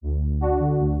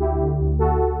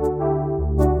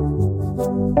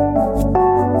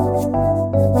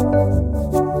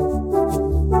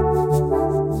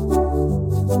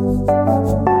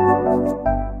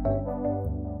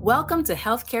Welcome to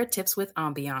Healthcare Tips with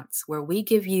Ambiance, where we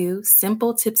give you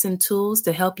simple tips and tools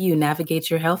to help you navigate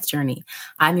your health journey.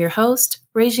 I'm your host,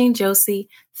 Regine Josie,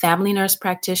 family nurse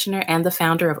practitioner and the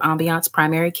founder of Ambiance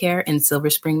Primary Care in Silver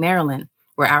Spring, Maryland,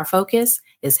 where our focus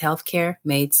is healthcare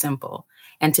made simple.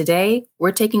 And today,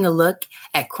 we're taking a look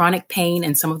at chronic pain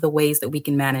and some of the ways that we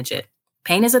can manage it.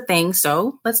 Pain is a thing,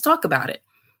 so let's talk about it.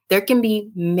 There can be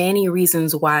many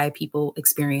reasons why people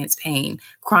experience pain,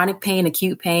 chronic pain,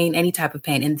 acute pain, any type of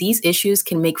pain. And these issues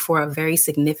can make for a very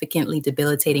significantly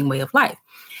debilitating way of life.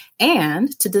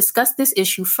 And to discuss this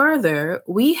issue further,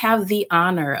 we have the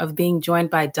honor of being joined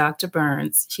by Dr.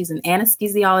 Burns. She's an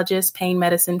anesthesiologist, pain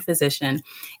medicine physician,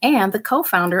 and the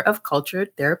co-founder of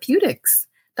Cultured Therapeutics.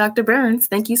 Dr. Burns,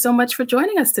 thank you so much for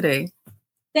joining us today.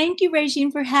 Thank you,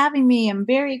 Regine, for having me. I'm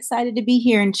very excited to be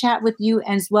here and chat with you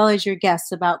as well as your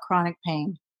guests about chronic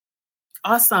pain.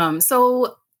 Awesome.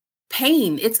 So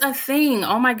pain, it's a thing.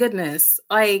 Oh my goodness.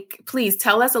 Please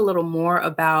tell us a little more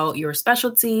about your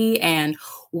specialty and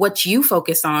what you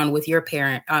focus on with your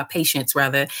patients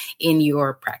in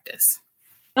your practice.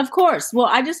 Of course. Well,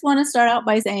 I just want to start out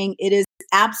by saying it is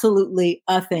absolutely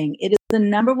a thing. It is the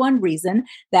number one reason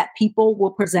that people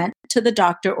will present to the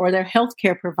doctor or their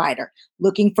healthcare provider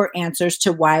looking for answers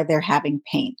to why they're having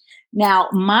pain. Now,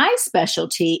 my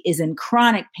specialty is in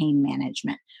chronic pain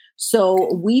management.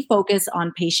 So we focus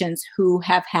on patients who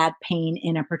have had pain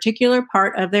in a particular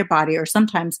part of their body or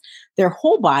sometimes their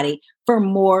whole body for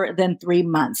more than 3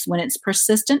 months. When it's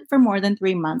persistent for more than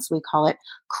 3 months, we call it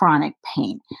chronic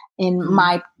pain. In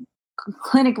my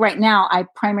clinic right now, I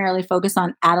primarily focus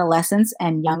on adolescents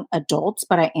and young adults,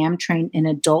 but I am trained in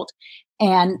adult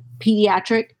and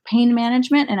pediatric pain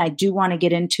management. And I do want to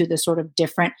get into the sort of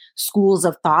different schools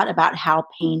of thought about how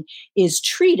pain is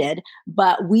treated.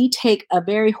 But we take a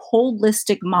very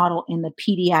holistic model in the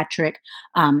pediatric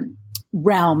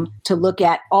realm to look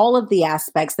at all of the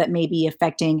aspects that may be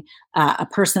affecting a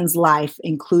person's life,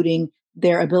 including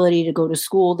their ability to go to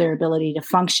school, their ability to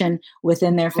function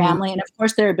within their family, and of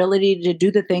course, their ability to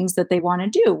do the things that they want to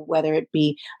do, whether it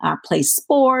be play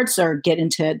sports or get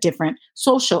into different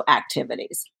social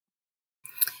activities.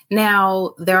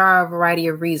 Now, there are a variety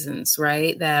of reasons,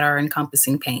 right, that are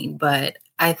encompassing pain, but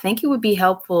I think it would be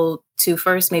helpful to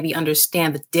first maybe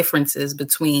understand the differences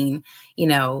between,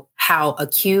 how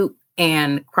acute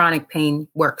and chronic pain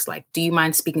works. Do you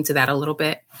mind speaking to that a little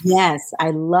bit? Yes,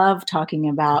 I love talking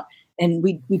about, and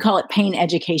we call it pain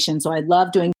education. So I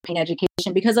love doing pain education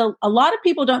because a lot of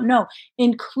people don't know,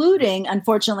 including,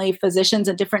 unfortunately, physicians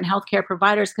and different healthcare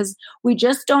providers, because we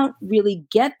just don't really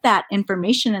get that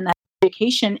information and that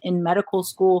education in medical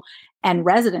school and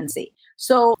residency.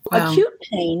 So acute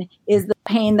pain is the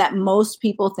pain that most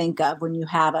people think of when you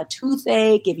have a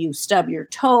toothache, if you stub your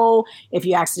toe, if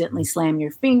you accidentally slam your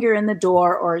finger in the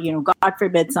door, or, God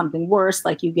forbid, something worse,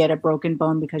 like you get a broken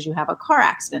bone because you have a car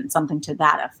accident, something to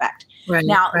that effect. Right,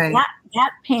 now, right.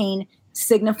 That pain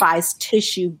signifies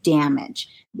tissue damage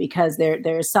because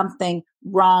there is something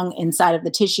wrong inside of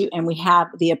the tissue, and we have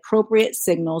the appropriate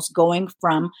signals going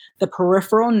from the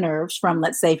peripheral nerves, from,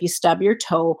 let's say, if you stub your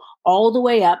toe, all the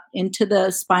way up into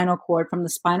the spinal cord, from the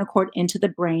spinal cord into the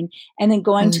brain, and then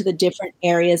going to the different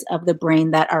areas of the brain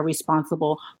that are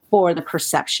responsible for the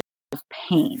perception of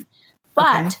pain.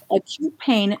 But acute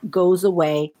pain goes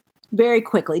away very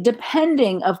quickly,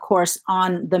 depending, of course,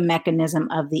 on the mechanism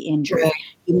of the injury.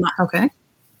 Right.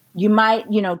 You might,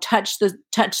 touch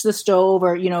the stove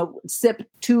or, sip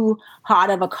too hot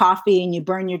of a coffee and you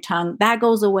burn your tongue. That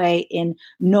goes away in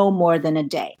no more than a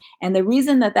day. And the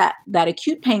reason that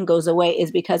acute pain goes away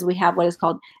is because we have what is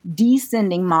called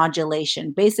descending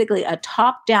modulation, basically a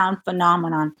top-down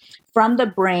phenomenon from the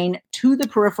brain to the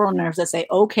peripheral nerves that say,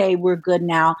 okay, we're good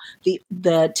now.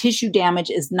 The tissue damage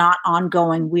is not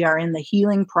ongoing. We are in the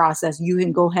healing process. You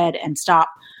can go ahead and stop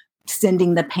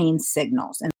sending the pain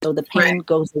signals. And so the pain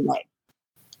goes away.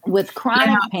 With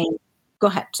chronic pain, go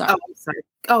ahead. Sorry. Oh, I'm sorry.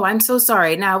 Oh, I'm so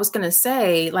sorry. Now, I was going to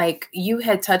say, you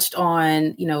had touched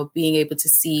on, being able to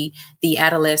see the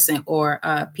adolescent or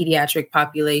pediatric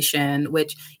population,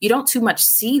 which you don't too much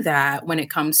see that when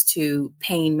it comes to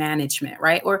pain management,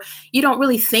 right? Or you don't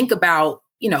really think about,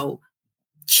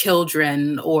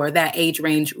 children or that age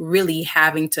range really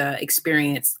having to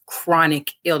experience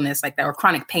chronic illness like that, or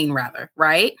chronic pain rather,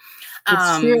 right?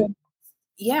 It's true.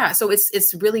 Yeah. So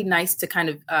it's really nice to kind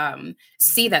of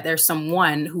see that there's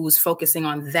someone who's focusing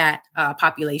on that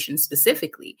population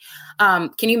specifically.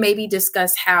 Can you maybe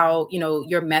discuss how,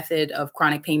 your method of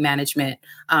chronic pain management,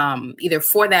 either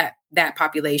for that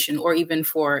population or even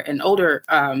for an older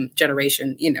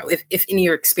generation, if in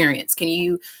your experience, can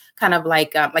you kind of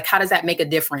how does that make a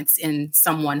difference in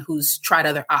someone who's tried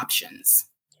other options?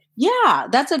 Yeah,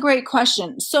 that's a great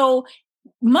question. So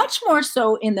much more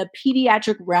so in the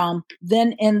pediatric realm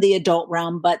than in the adult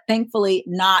realm, but thankfully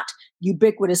not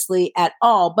ubiquitously at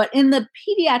all. But in the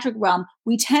pediatric realm,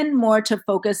 we tend more to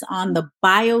focus on the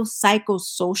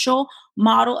biopsychosocial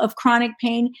model of chronic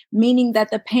pain, meaning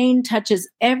that the pain touches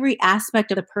every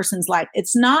aspect of the person's life.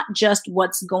 It's not just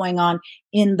what's going on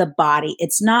in the body,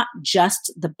 it's not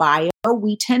just the bio.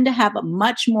 We tend to have a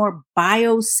much more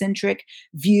biocentric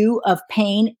view of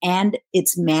pain and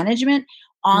its management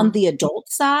on the adult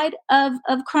side of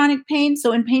chronic pain.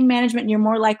 So in pain management, you're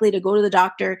more likely to go to the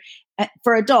doctor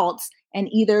for adults and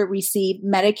either receive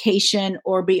medication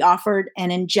or be offered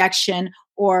an injection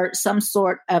or some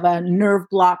sort of a nerve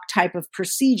block type of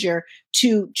procedure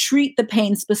to treat the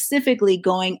pain specifically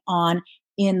going on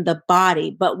in the body.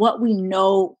 But what we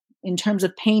know in terms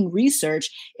of pain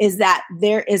research is that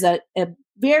there is a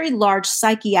very large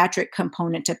psychiatric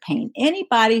component to pain.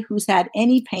 Anybody who's had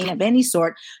any pain of any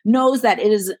sort knows that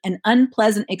it is an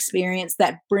unpleasant experience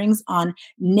that brings on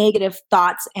negative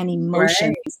thoughts and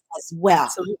emotions as well.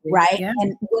 Absolutely. Right? Yeah.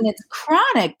 And when it's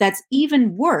chronic, that's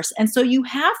even worse. And so you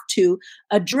have to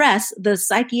address the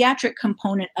psychiatric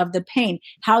component of the pain,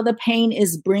 how the pain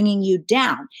is bringing you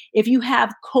down. If you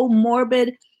have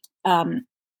comorbid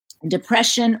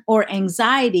depression or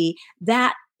anxiety,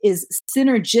 that is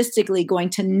synergistically going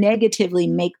to negatively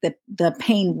make the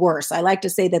pain worse. I like to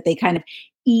say that they kind of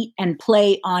eat and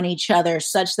play on each other,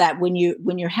 such that when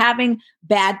you're having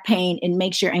bad pain, it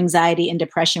makes your anxiety and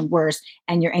depression worse,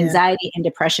 and your anxiety and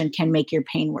depression can make your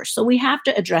pain worse. So we have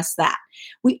to address that.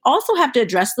 We also have to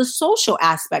address the social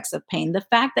aspects of pain, the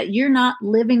fact that you're not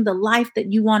living the life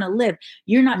that you want to live.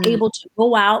 You're not able to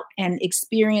go out and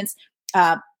experience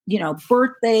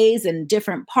birthdays and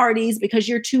different parties because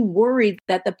you're too worried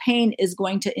that the pain is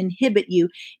going to inhibit you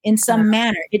in some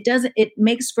manner. It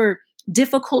makes for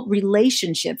difficult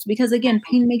relationships because, again,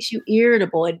 pain makes you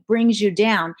irritable. It brings you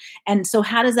down. And so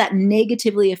how does that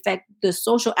negatively affect the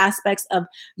social aspects of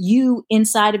you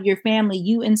inside of your family,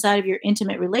 you inside of your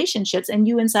intimate relationships, and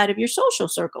you inside of your social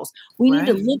circles? We need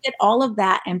to look at all of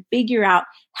that and figure out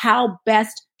how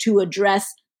best to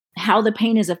address how the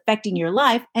pain is affecting your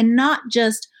life, and not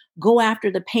just go after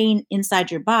the pain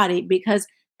inside your body, because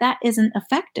that isn't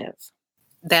effective.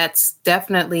 That's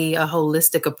definitely a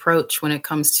holistic approach when it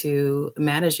comes to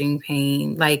managing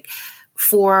pain. Like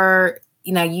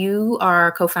you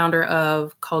are co-founder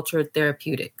of Cultured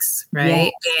Therapeutics,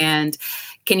 right? Yes. And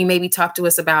can you maybe talk to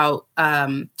us about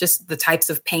just the types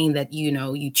of pain that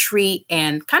you treat,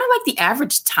 and kind of like the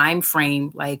average time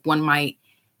frame, like one might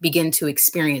begin to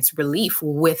experience relief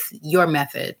with your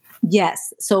method?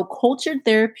 Yes. So Cultured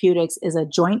Therapeutics is a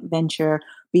joint venture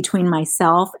between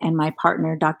myself and my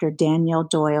partner, Dr. Danielle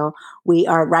Doyle. We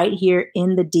are right here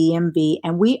in the DMV,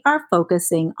 and we are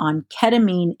focusing on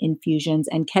ketamine infusions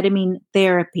and ketamine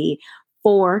therapy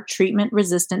for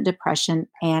treatment-resistant depression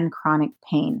and chronic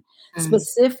pain.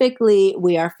 Specifically,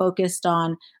 we are focused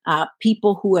on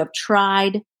people who have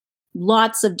tried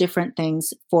lots of different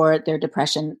things for their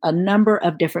depression, a number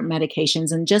of different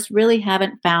medications, and just really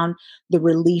haven't found the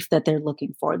relief that they're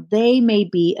looking for. They may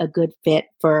be a good fit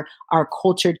for our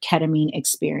cultured ketamine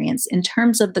experience. In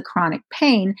terms of the chronic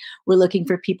pain, we're looking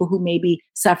for people who may be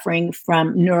suffering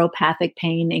from neuropathic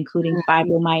pain, including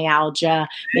fibromyalgia,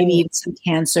 maybe even some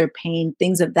cancer pain,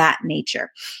 things of that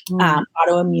nature,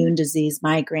 autoimmune disease,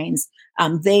 migraines.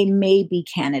 They may be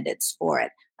candidates for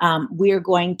it. We're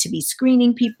going to be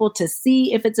screening people to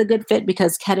see if it's a good fit,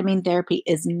 because ketamine therapy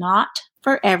is not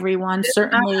for everyone.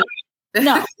 Certainly,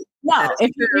 no.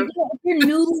 If you're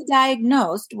newly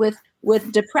diagnosed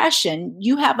with depression,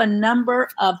 you have a number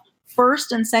of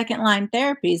first and second line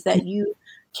therapies that you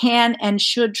can and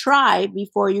should try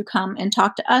before you come and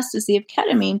talk to us to see if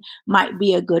ketamine might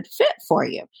be a good fit for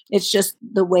you. It's just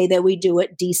the way that we do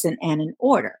it, decent and in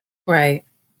order. Right.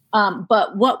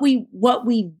 But what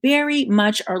we very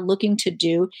much are looking to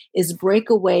do is break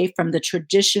away from the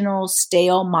traditional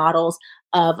stale models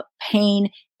of pain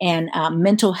and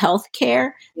mental health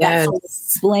care that sort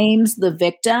of blames the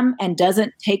victim and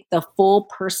doesn't take the full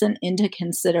person into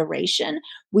consideration.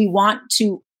 We want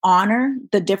to honor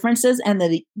the differences and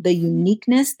the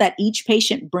uniqueness that each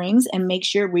patient brings, and make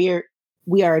sure we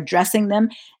are addressing them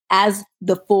as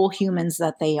the full humans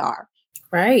that they are.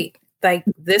 Right. Like,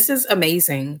 this is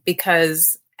amazing,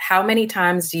 because how many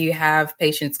times do you have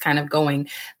patients kind of going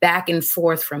back and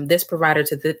forth from this provider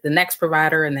to the next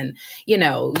provider? And then,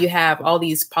 you have all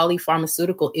these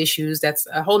polypharmaceutical issues. That's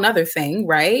a whole nother thing,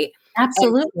 right?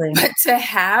 Absolutely. But to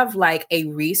have like a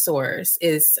resource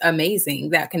is amazing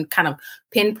that can kind of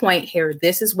pinpoint here,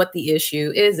 this is what the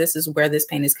issue is. This is where this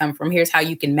pain is coming from. Here's how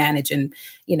you can manage and,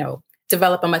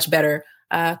 develop a much better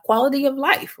quality of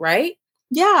life, right?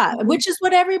 Yeah, which is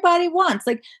what everybody wants.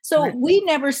 Like, so Right. we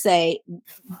never say,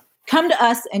 come to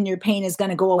us and your pain is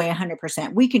going to go away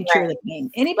 100%. We can cure Right. the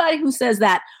pain. Anybody who says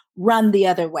that, run the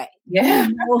other way. Yeah.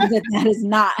 We know that that is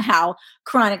not how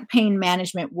chronic pain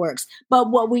management works.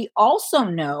 But what we also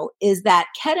know is that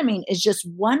ketamine is just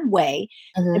one way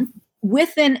Mhm.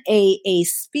 within a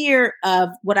sphere of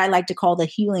what I like to call the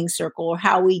healing circle, or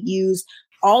how we use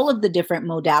all of the different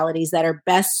modalities that are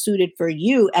best suited for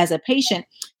you as a patient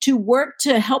to work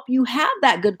to help you have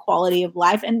that good quality of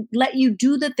life and let you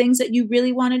do the things that you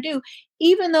really want to do.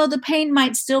 Even though the pain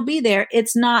might still be there,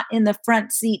 it's not in the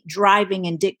front seat driving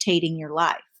and dictating your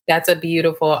life. That's a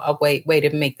beautiful way to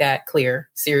make that clear.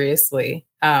 Seriously,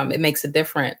 it makes a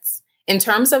difference in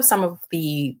terms of some of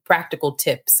the practical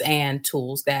tips and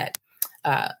tools that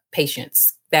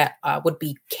patients that would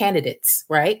be candidates,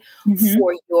 right, Mhm.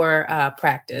 for your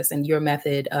practice and your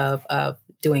method of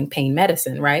doing pain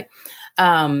medicine, right?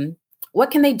 Um,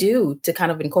 what can they do to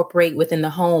kind of incorporate within the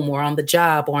home or on the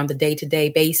job or on the day-to-day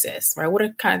basis, right? What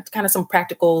are kind of some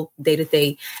practical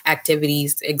day-to-day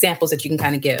activities, examples that you can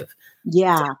kind of give?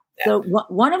 Yeah. Yeah. So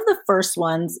one of the first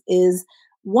ones is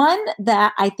one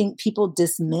that I think people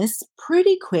dismiss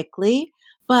pretty quickly,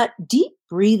 but deep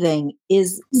breathing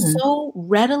is Mhm. so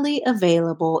readily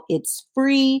available. It's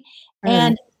free Mm.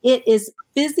 and it is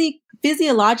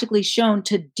physiologically shown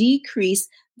to decrease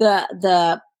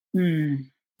the hmm,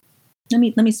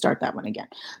 let me start that one again.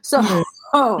 So Mhm.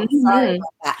 oh, sorry Mhm.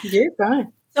 about that. You're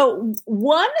fine. So,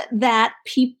 one that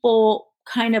people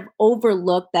kind of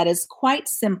overlook that is quite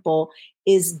simple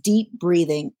is deep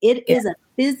breathing. It Yeah, is a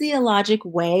physiologic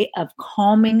way of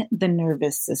calming the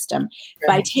nervous system.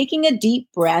 By right. taking a deep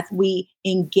breath, we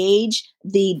engage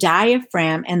the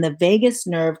diaphragm and the vagus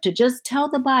nerve to just tell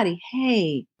the body,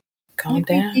 hey, Calm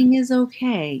down. everything is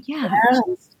okay. Yeah, Yeah,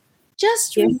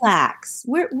 just yeah. relax.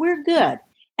 We're good.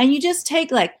 And you just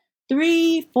take like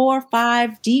 3, 4,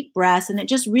 5 deep breaths, and it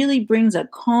just really brings a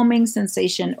calming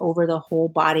sensation over the whole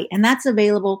body. And that's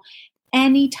available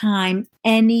anytime,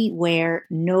 anywhere,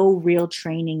 no real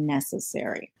training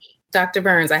necessary. Dr.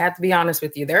 Burns, I have to be honest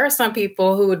with you. There are some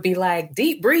people who would be like,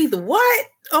 deep breathe, what?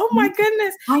 Oh my Mhm.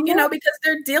 goodness. I know. Because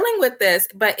they're dealing with this.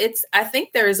 But I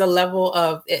think there is a level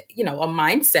of, a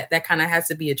mindset that kind of has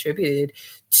to be attributed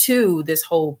to this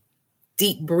whole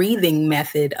deep breathing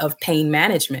method of pain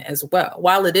management as well.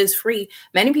 While it is free,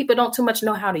 many people don't too much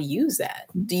know how to use that.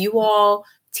 Do you all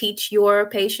teach your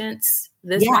patients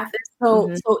this Yeah. method? So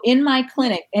Mhm. so in my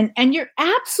clinic, and you're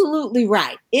absolutely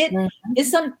right. It Mhm. is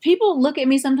some people look at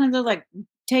me sometimes, they're like,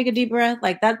 take a deep breath.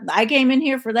 Like that, I came in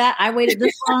here for that. I waited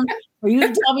this long for you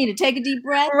to tell me to take a deep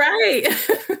breath. Right.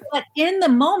 But in the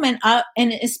moment,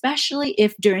 and especially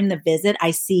if during the visit I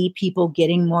see people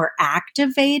getting more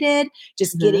activated,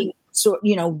 just Mhm. getting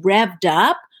revved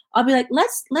up, I'll be like,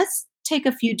 let's take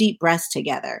a few deep breaths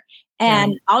together,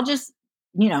 and Right. I'll just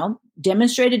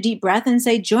demonstrate a deep breath and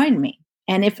say, join me.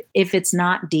 And if it's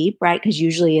not deep, right? Because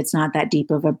usually it's not that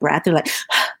deep of a breath. They're like,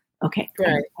 okay,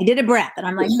 Right. I did a breath, and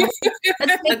I'm like, no, let's I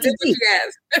make did it what deep. you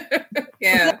asked. Okay,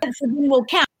 Yeah. so then we'll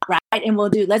count, right? And we'll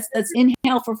do let's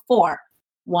inhale for 4.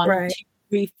 1, Right. 2,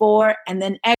 3, 4, and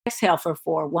then exhale for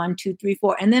 4. 1, 2, 3,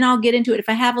 4. And then I'll get into it. If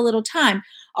I have a little time,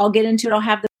 I'll get into it. I'll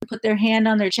have them put their hand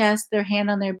on their chest, their hand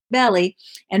on their belly,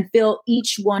 and feel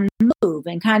each one move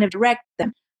and kind of direct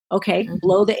them. Okay, Mhm.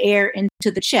 blow the air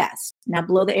into the chest. Now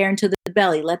blow the air into the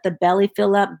belly. Let the belly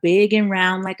fill up big and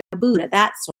round like a Buddha,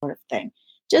 that sort of thing.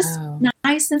 Just Oh.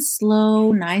 nice and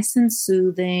slow, nice and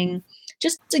soothing,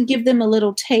 just to give them a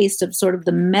little taste of sort of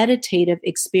the meditative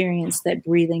experience that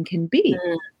breathing can be.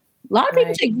 Mm, A lot of people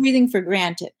right. take breathing for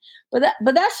granted, but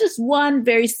that's just one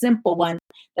very simple one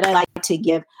that I like to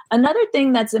give. Another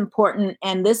thing that's important,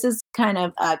 and this is kind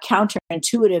of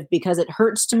counterintuitive because it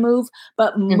hurts to move,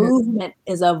 but Mhm. movement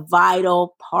is a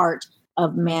vital part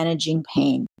of managing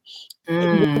pain.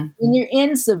 Mm. When you're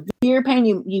in severe pain,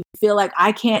 you feel like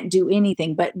I can't do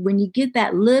anything. But when you get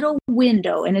that little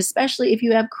window, and especially if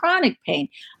you have chronic pain,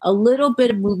 a little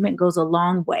bit of movement goes a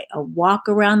long way. A walk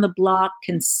around the block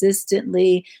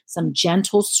consistently, some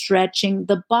gentle stretching.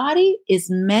 The body is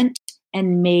meant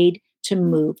and made to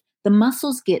move. The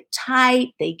muscles get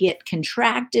tight, they get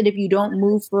contracted if you don't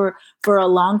move for a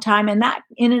long time, and that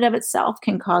in and of itself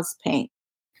can cause pain.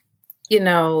 You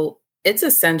know, it's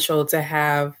essential to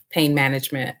have pain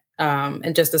management,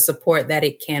 and just the support that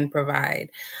it can provide.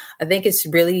 I think it's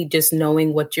really just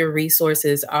knowing what your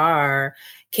resources are.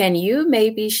 Can you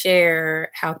maybe share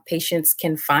how patients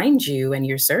can find you and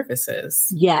your services?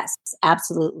 Yes,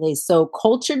 absolutely. So,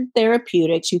 Cultured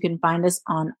Therapeutics, you can find us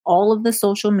on all of the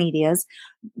social medias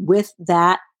with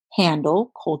that.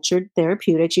 handle, Cultured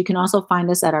Therapeutics. You can also find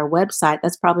us at our website.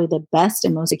 That's probably the best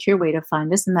and most secure way to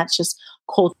find us, and that's just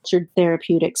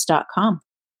culturedtherapeutics.com.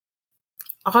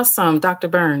 Awesome. Dr.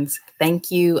 Burns,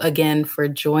 thank you again for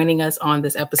joining us on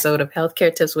this episode of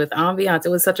Healthcare Tips with Ambiance. It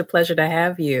was such a pleasure to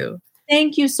have you.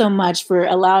 Thank you so much for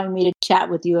allowing me to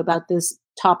chat with you about this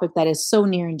topic that is so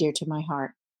near and dear to my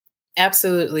heart.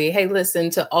 Absolutely. Hey, listen,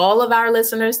 to all of our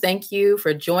listeners, thank you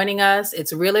for joining us.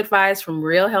 It's real advice from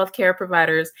real healthcare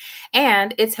providers,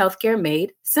 and it's healthcare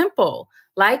made simple.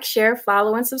 Like, share,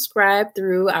 follow, and subscribe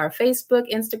through our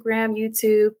Facebook, Instagram,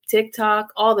 YouTube,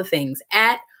 TikTok, all the things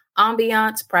at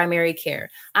Ambiance Primary Care.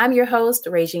 I'm your host,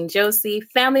 Regine Josie,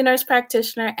 family nurse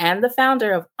practitioner and the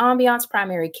founder of Ambiance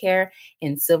Primary Care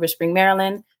in Silver Spring,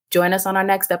 Maryland. Join us on our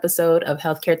next episode of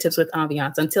Healthcare Tips with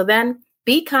Ambiance. Until then,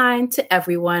 be kind to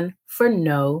everyone for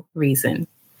no reason.